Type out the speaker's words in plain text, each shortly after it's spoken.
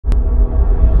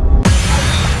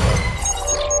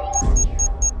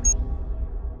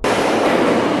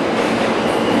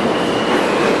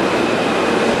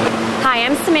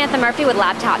Samantha Murphy with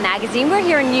Laptop Magazine. We're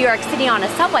here in New York City on a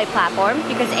subway platform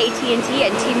because AT&T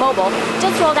and T-Mobile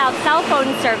just rolled out cell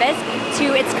phone service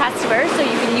to its customers so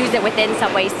you can use it within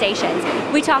subway stations.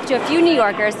 We talked to a few New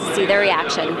Yorkers to see their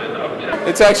reaction.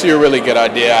 It's actually a really good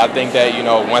idea. I think that,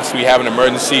 once we have an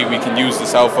emergency, we can use the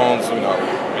cell phones,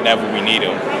 whenever we need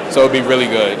them. So it'd be really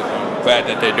good. I'm glad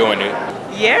that they're doing it.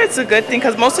 Yeah, it's a good thing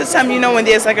because most of the time, when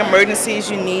there's like emergencies,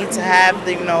 you need to have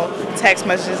the, text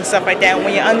messages and stuff like that. And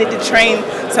when you're under the train,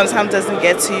 sometimes it doesn't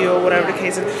get to you or whatever the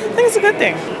case is. I think it's a good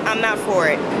thing. I'm not for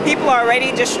it. People are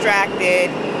already distracted,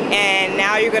 and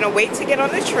now you're going to wait to get on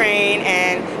the train,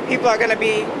 and people are going to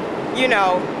be,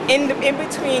 in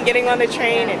between getting on the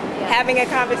train and having a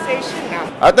conversation.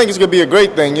 No. I think it's going to be a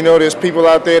great thing. There's people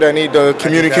out there that need to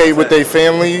communicate with their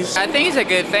families. I think it's a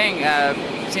good thing.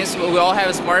 Since we all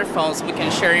have smartphones, we can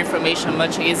share information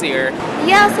much easier.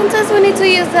 Yeah, sometimes we need to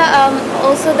use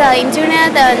also the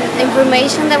internet and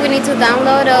information that we need to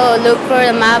download or look for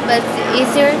a map. It's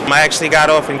easier. I actually got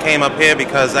off and came up here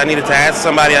because I needed to ask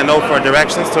somebody I know for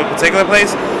directions to a particular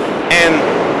place, and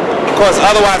of course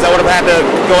otherwise I would have had to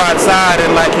go outside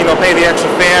and pay the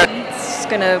extra fare. It's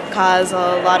going to cause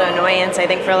a lot of annoyance, I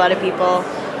think, for a lot of people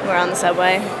who are on the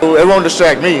subway. It won't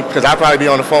distract me because I'll probably be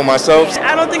on the phone myself.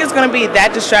 I don't think it's going to be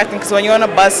that distracting because when you're on a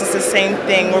bus, it's the same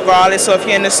thing regardless. So if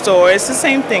you're in the store, it's the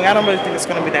same thing. I don't really think it's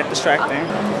going to be that distracting.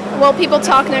 Well, people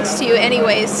talk next to you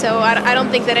anyways, so I don't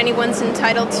think that anyone's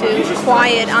entitled to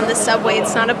quiet on the subway.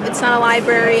 It's not a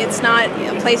library. It's not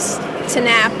a place to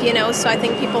nap, so I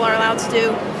think people are allowed to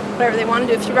do whatever they want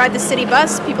to do. If you ride the city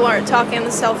bus, people aren't talking on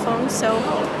the cell phone, so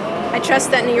I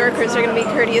trust that New Yorkers are going to be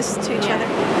courteous to each other.